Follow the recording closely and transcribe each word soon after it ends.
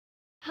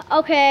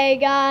Okay,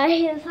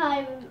 guys,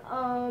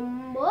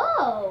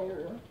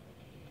 whoa.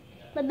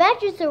 The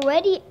match is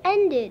already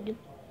ended.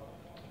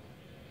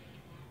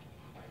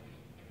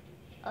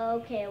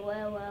 Okay,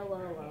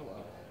 whoa.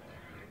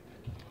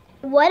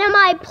 What am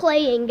I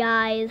playing,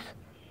 guys?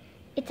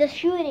 It's a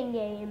shooting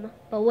game,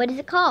 but what is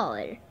it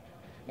called?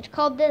 It's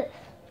called this,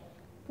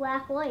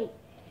 BlackLight.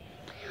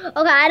 Okay,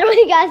 I don't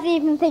think you guys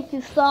even think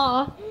you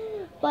saw,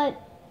 but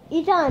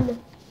Eton,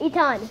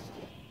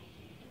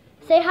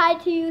 say hi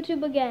to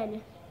YouTube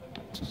again.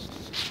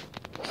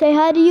 Say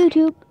hi to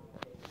YouTube.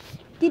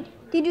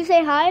 Did you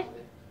say hi?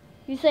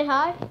 You say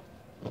hi?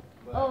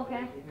 Oh,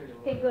 okay.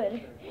 Okay,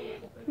 good.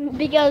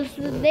 Because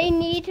they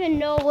need to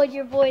know what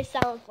your voice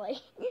sounds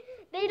like.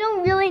 They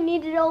don't really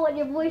need to know what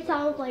your voice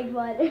sounds like,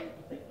 but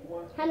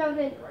kind of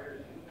it.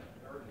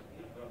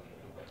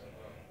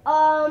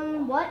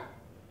 What?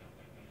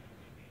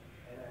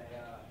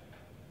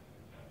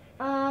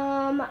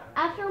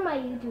 After my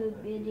YouTube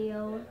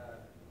video,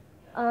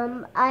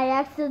 I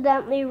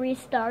accidentally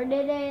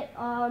restarted it,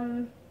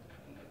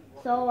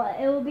 so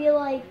it will be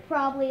like,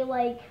 probably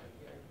like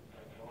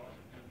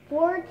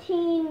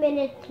 14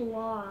 minutes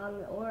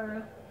long,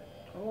 or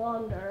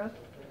longer.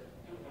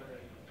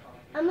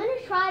 I'm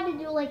gonna try to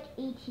do like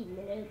 18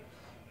 minutes.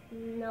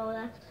 No,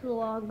 that's too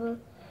long.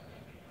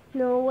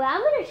 No,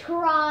 I'm gonna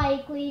try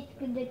at least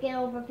to get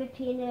over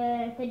 15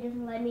 if it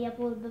doesn't let me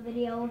upload the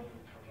video.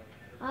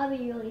 I'll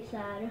be really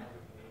sad.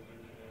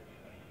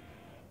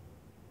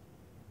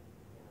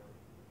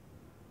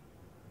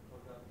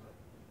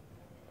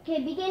 Okay,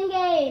 begin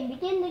game,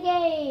 begin the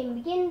game,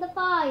 begin the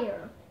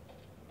fire.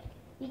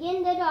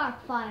 Begin the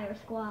dark fire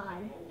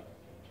squad.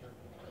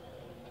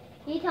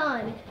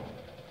 Eton,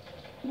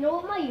 you know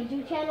what my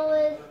YouTube channel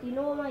is? Do you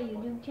know what my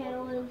YouTube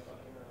channel is?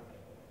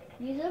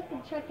 You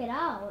can check it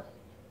out.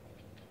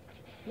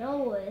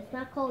 No, it's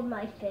not called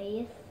My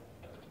Face.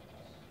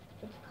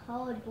 It's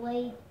called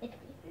Blade. It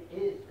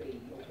is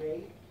Face,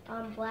 okay?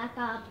 Black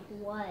Ops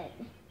what?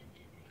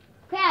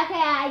 Okay,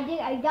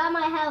 I got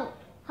my health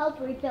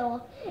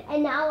refill,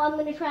 and now I'm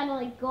gonna try to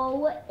like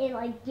go and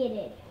like get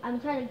it. I'm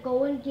trying to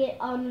go and get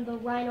the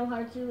Rhino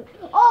heart suit.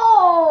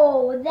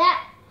 Oh,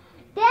 that's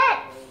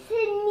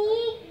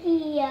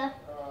sneaky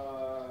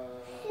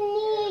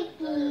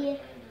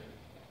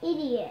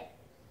idiot.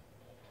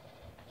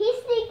 He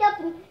sneaked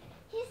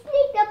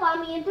up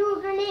on me and threw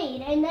a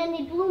grenade, and then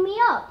it blew me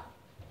up.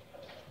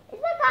 Is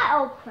that guy?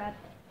 Oh crap!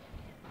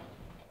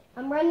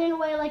 I'm running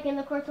away like in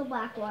the course of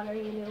Blackwater.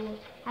 You know,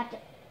 have to.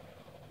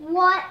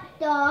 What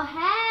the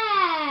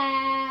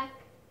heck?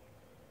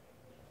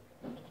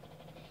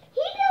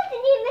 He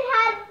doesn't even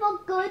have a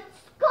good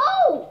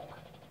scope.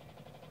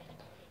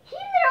 He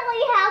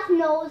literally has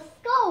no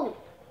scope.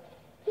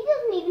 He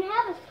doesn't even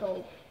have a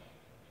scope.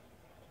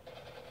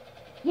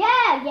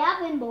 Yeah,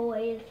 Gavin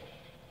boys.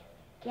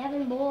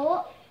 Gavin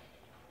boy.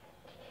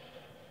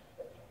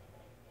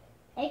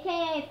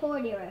 AKA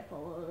 40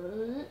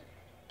 rifles.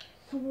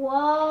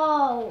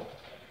 Whoa.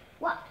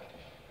 What?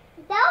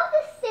 That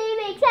was the same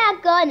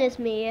exact gun as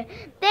me.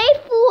 They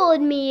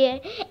fooled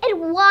me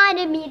and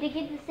wanted me to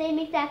get the same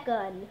exact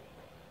gun.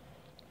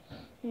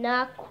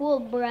 Not cool,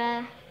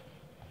 bruh.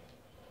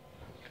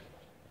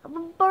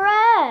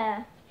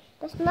 Bruh.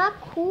 That's not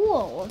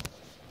cool.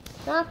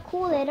 Not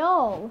cool at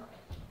all.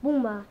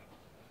 Booma.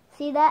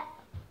 See that?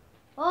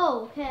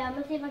 Oh, okay. I'm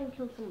gonna see if I can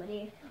kill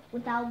somebody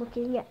without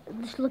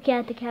just looking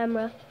at the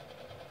camera.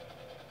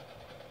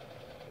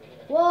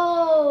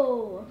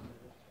 Whoa.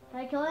 Did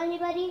I kill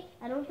anybody?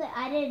 I don't think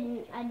I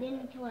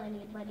didn't kill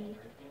anybody.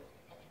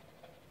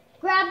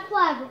 Grab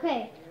flag,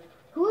 okay.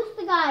 Who's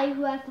the guy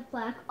who has the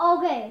flag?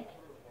 Okay.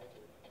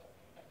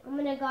 I'm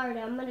gonna guard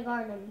him.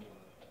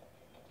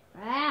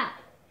 Ah.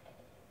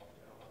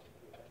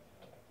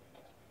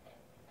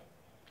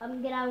 I'm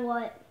gonna get on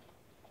what?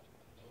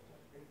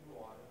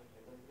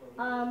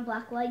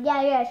 BlackLight.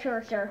 Yeah,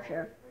 sure. So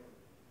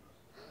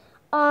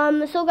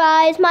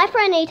guys, my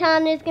friend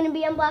Adeaton is gonna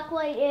be on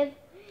BlackLight if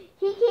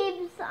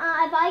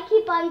I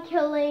keep on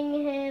killing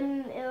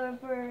him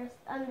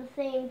on the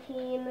same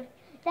team.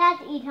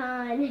 That's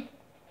Eton.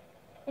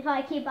 If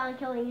I keep on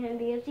killing him,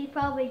 because he's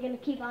probably gonna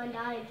keep on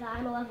dying. So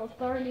I'm a level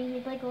 30.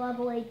 He's like a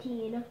level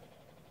 18.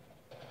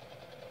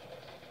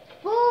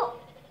 Who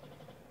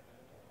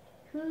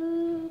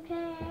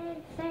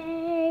can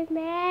save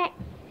me?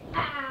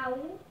 Ow!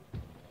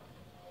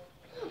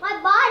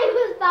 My body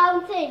was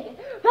bouncing.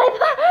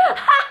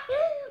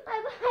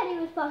 My body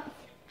was bouncing.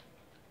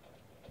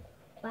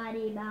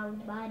 Body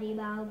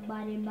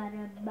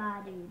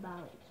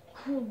bounce.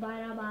 Cool,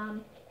 bada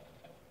bomb.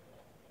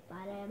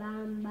 Bada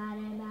bounce.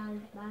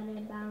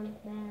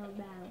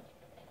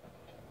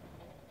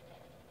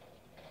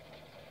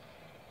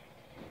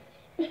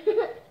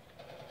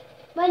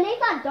 My name's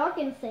not Dark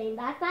Insane.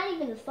 That's not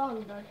even the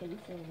song, Dark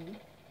Insane.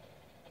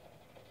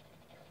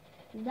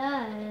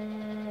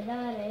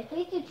 At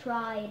least you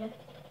tried.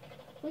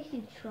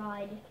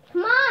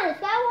 Come on, this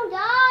guy won't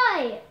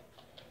die.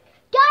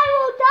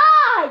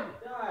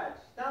 Dad,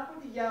 stop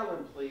with the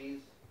yelling,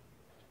 please.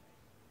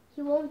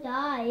 He won't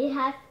die. He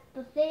has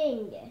the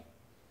thing.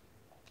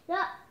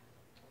 No.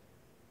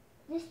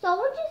 Did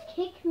someone just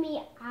kick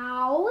me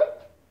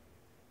out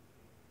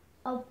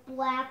of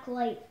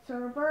BlackLight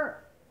server?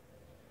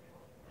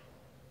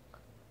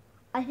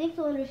 I think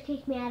someone just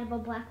kicked me out of a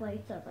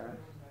BlackLight server.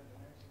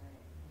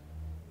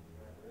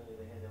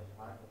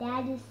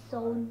 That is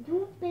so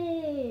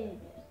stupid.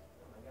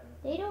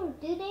 Do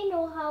they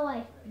know how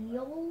I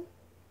feel?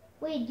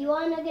 Wait, do you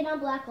want to get on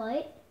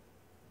BlackLight?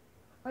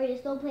 Or are you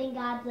still playing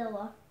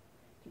Godzilla?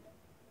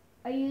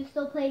 Are you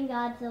still playing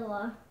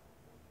Godzilla?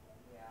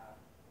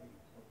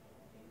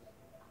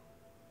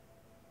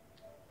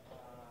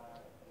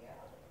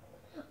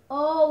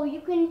 Oh,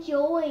 you can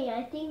join.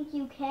 I think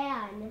you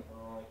can.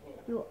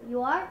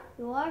 You are?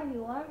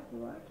 Where?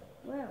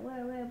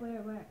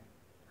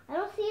 I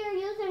don't see your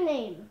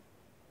username.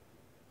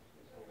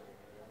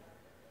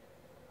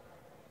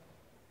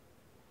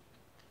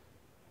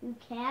 You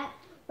can't?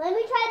 Let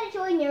me try to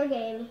join your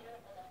game.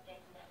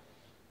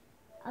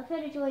 I'll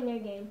try to join your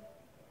game.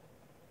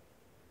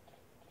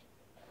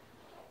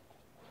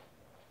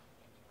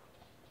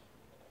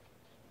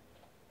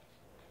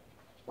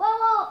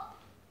 Whoa!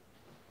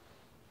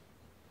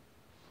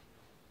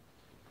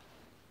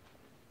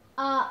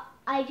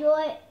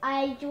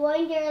 I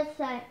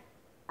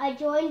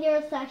joined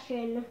your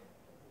session.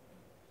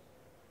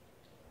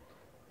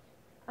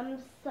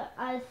 I'm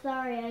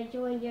sorry, I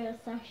joined your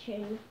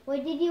session.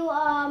 Wait, did you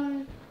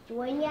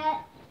join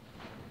yet?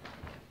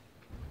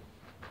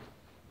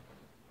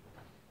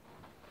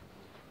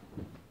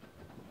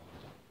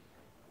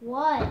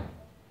 What?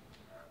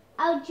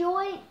 I'll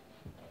join.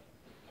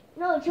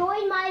 No,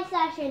 join my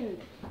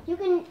session. You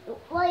can,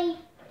 like,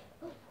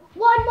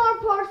 one more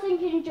person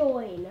can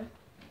join.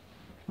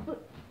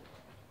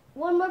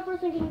 One more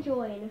person can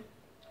join.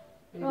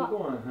 Hey, go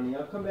on, honey.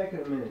 I'll come back in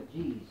a minute.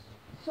 Jeez.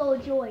 So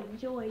join.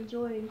 Please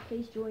join.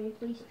 Please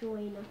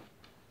join.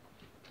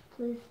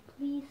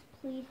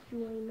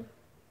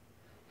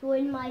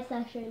 Join my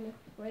session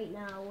right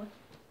now.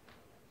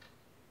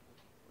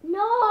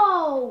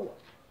 No!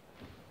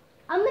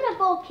 I'm gonna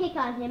vote kick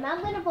on him.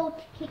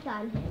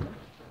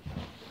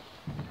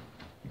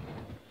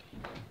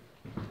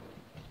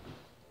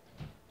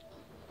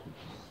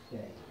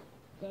 Stay.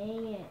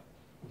 Dang it.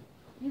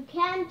 You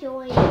can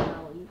join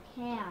now. You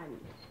can.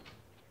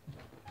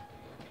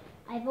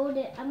 I'm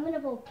gonna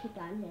vote kick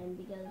on him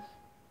because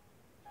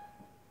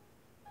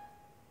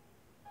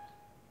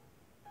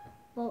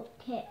vote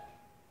kick.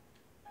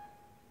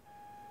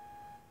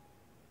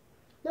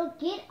 No,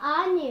 get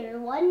on here.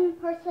 One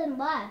person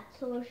left,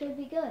 so it should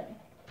be good.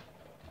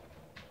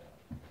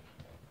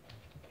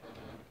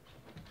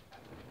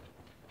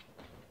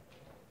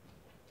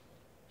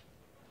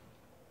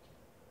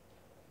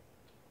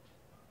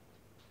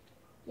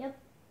 Yep.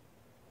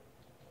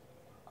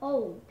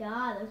 Oh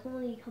God, there's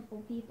only a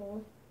couple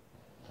people.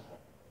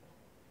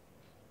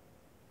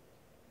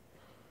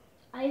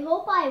 I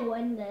hope I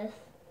win this.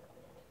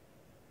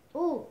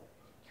 Ooh,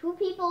 2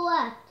 people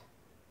left.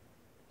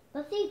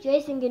 Let's see if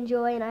Jason can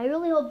join. I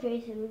really hope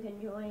Jason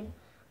can join.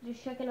 I'm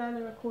just checking on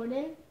the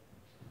recording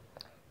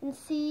and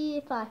see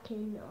if I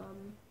can.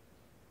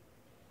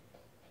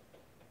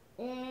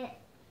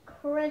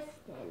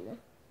 Kristen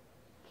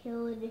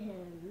killed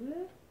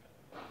him.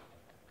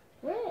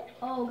 Where?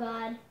 Oh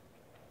God.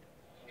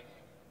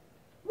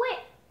 Wait,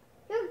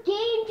 your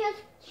game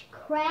just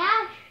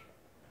crashed?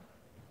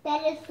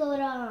 That is so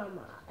dumb.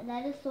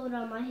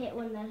 I hate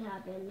when that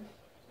happens.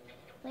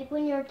 Like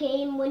when you're about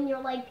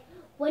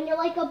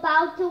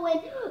to win.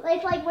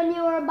 It's like when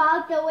you're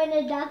about to win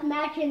a death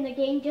match and the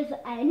game just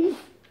ends.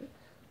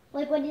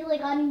 Like when you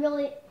I'm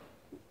really.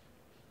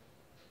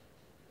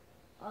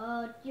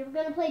 You're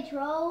gonna play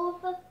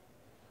Trove?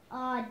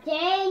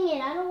 Dang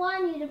it! I don't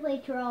want you to play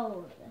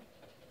Trove.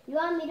 You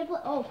want me to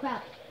play? Oh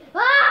crap!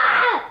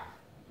 Ah!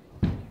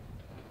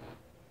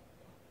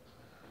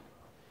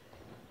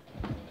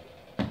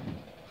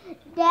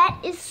 That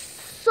is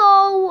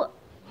so.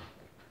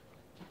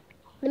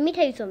 Let me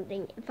tell you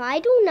something. If I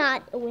do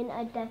not win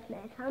a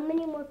deathmatch, how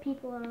many more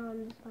people are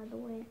on this, by the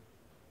way?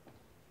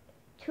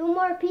 2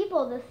 more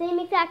people, the same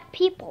exact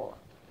people.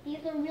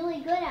 These are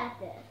really good at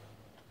this.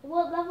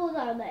 What levels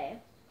are they?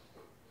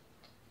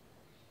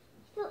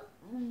 He's a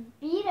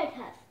beta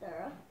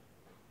tester,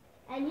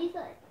 and he's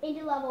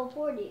into level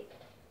 40.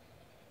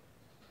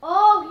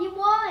 Oh, he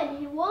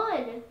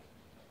won!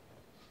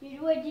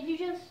 Wait, did you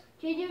just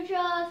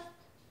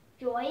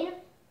join?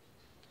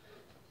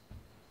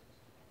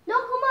 No,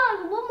 come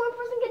on, one more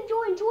person can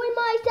join. Join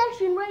my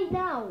session right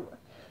now.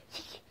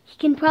 He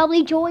can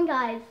probably join,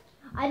 guys.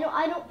 I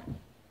don't.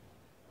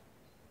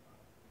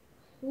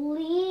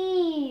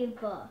 Leave.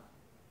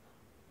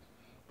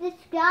 This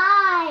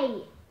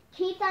guy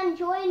keeps on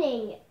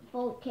joining.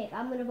 Vote kick.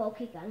 I'm gonna vote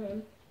kick on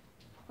him.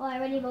 Oh, I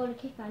already voted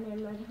kick on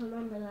him. I just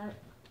remember that.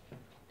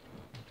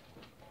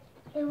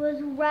 It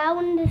was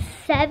round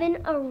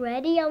 7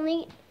 already. I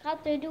only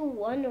got to do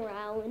 1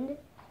 round.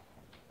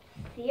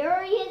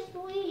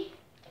 Seriously?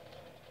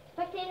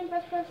 Spectating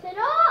first person.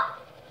 Oh!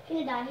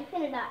 He's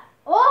gonna die.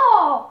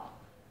 Oh!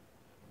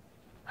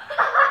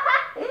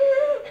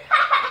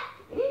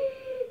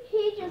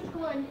 He just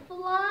went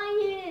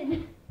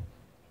flying.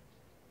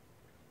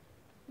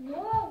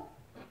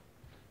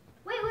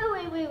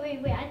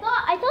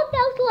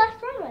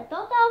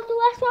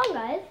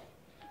 guys.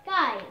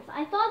 Guys,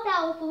 I thought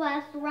that was the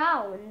last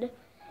round.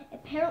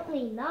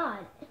 Apparently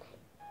not.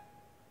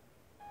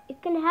 It's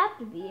gonna have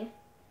to be.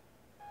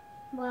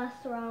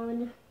 Last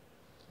round.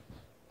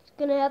 It's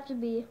gonna have to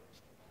be.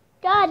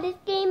 God, this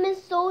game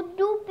is so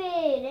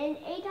stupid. And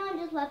Aton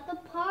just left the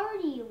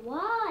party.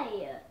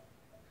 Why?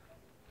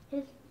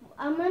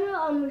 I'm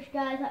gonna,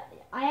 guys,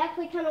 I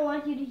actually kind of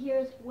want you to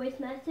hear his voice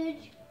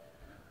message.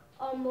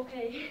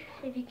 Okay.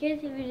 If you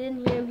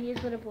didn't hear him,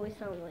 here's what a voice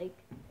sounds like.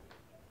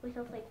 Voice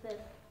sounds like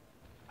this.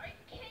 Are you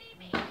kidding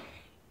me?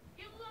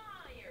 You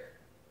liar!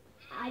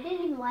 I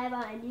didn't even lie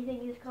about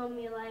anything. He just called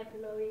me a liar for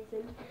no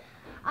reason.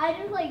 I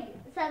just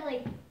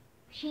said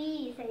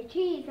cheese, say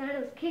cheese, and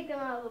I just kicked him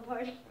out of the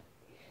party.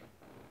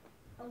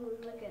 Oh,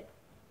 look at.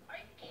 Are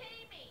you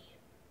kidding me?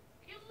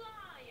 You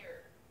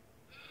liar!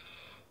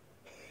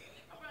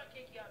 I'm gonna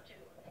kick you out too.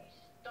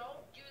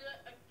 Don't do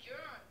that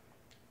again.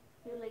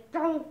 You're like,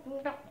 don't.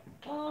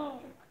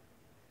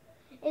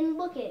 And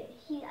look at,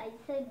 I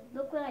said,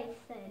 look what I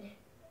said.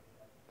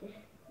 Yeah.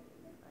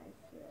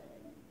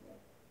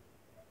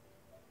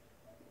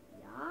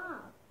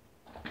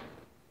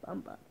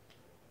 Bumba.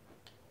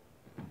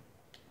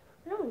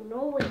 I don't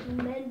know what he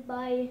meant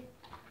by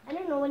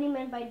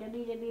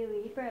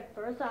WWE. At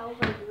first I was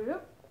like,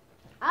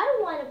 I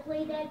don't want to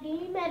play that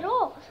game at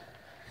all.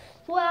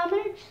 Well, I'm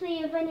going to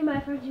see if any of my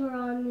friends are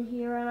on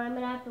here, and I'm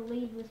going to have to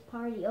leave this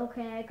party.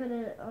 Okay, I could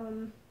have,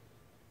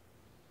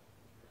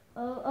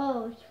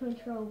 it's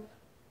Trove.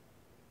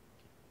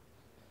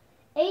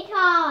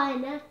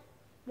 Aton,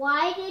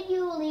 why did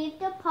you leave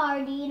the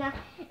party?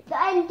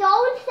 And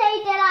don't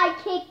say that I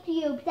kicked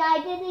you, because I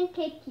didn't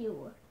kick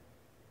you.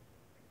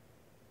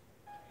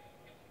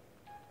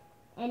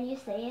 And you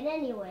say it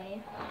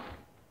anyway.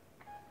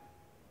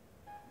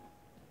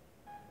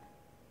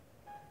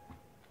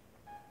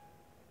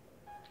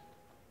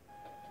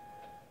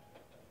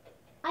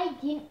 I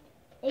didn't.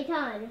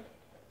 Aton,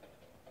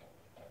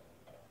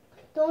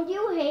 don't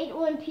you hate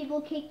when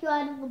people kick you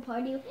out of the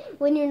party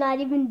when you're not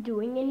even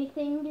doing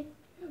anything?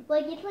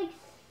 Like, it's like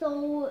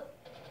so.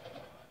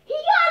 He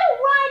got a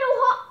rhino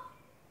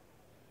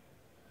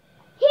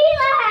He's a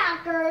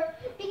hacker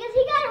because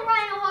he got a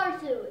rhino heart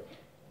suit.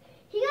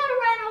 He got a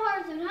rhino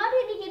heart suit. How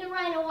did he get a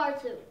rhino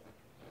heart suit?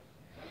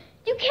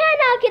 You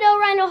cannot get a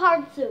rhino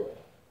heart suit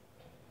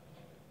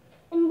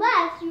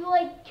unless you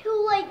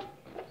kill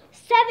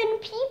 7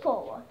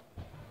 people.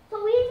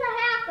 So he's a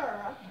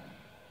hacker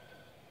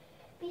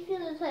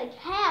because it's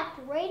hacked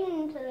right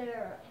into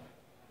there,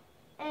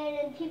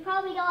 and he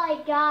probably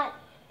got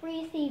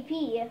free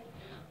CP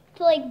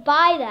to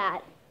buy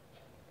that.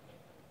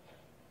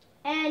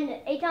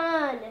 And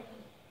Aton,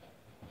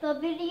 the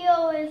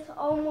video is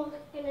almost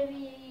gonna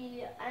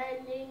be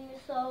ending,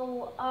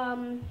 so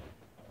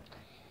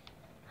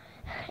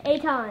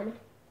Aton,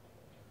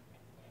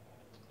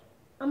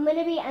 I'm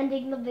gonna be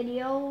ending the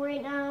video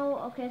right now.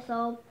 Okay,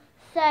 so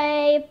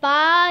say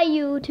bye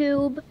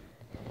YouTube.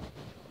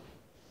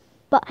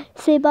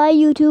 Say bye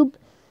YouTube.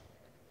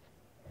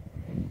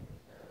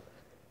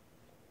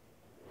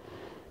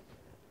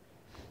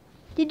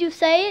 Did you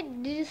say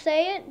it? Did you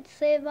say it?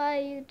 Say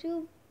bye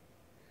YouTube.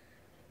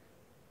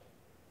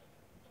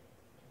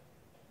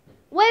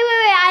 Wait,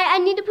 I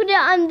need to put it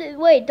on the,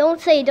 wait,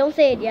 don't say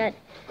it yet.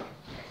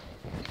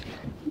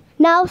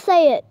 Now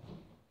say it.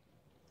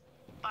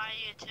 Bye,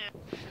 YouTube.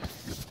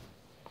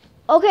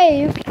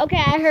 Okay,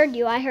 I heard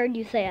you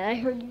say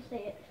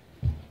it.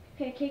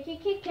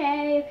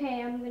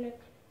 Okay, I'm gonna,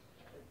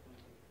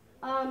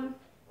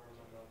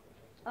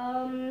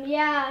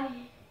 yeah,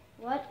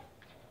 what?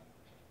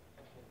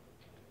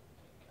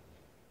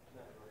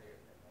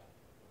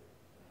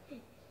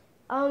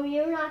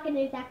 You're not gonna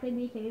exactly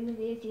be famous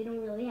if you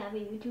don't really have a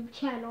YouTube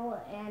channel,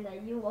 and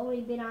you've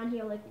only been on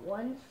here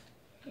once,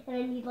 and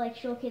I need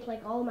showcase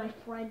all my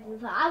friends and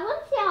stuff. I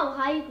want to see how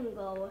high you can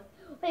go.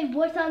 Wait,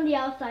 what's on the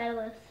outside of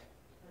this?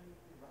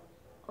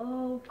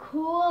 Oh,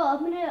 cool. I'm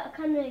gonna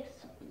kind of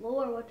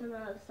explore what's on the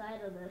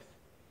outside of this.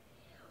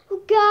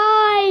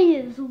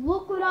 Guys,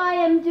 look what I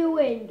am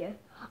doing.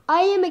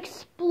 I am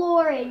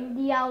exploring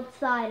the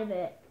outside of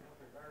it.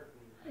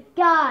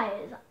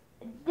 Guys,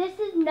 this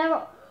is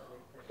never.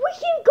 We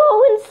can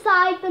go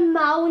inside the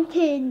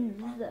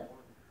mountains.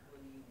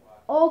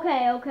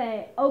 Okay.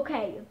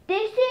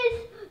 This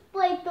is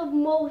the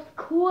most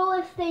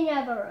coolest thing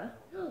ever.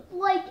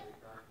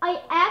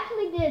 I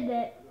actually did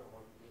it.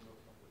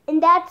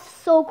 And that's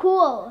so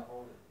cool.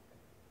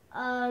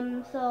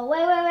 So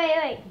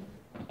wait.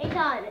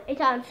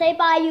 Aton, say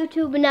bye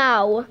YouTube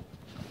now.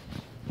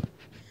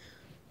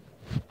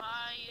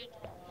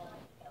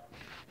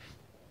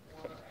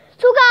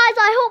 So guys,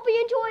 I hope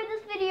you enjoyed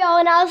this video,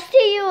 and I'll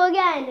see you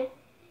again.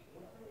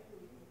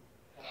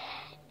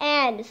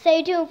 And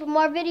stay tuned for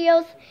more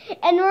videos.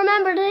 And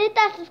remember to hit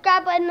that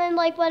subscribe button and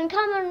like button,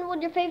 comment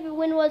what your favorite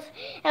win was.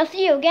 And I'll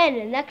see you again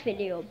in the next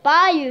video.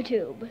 Bye,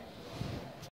 YouTube.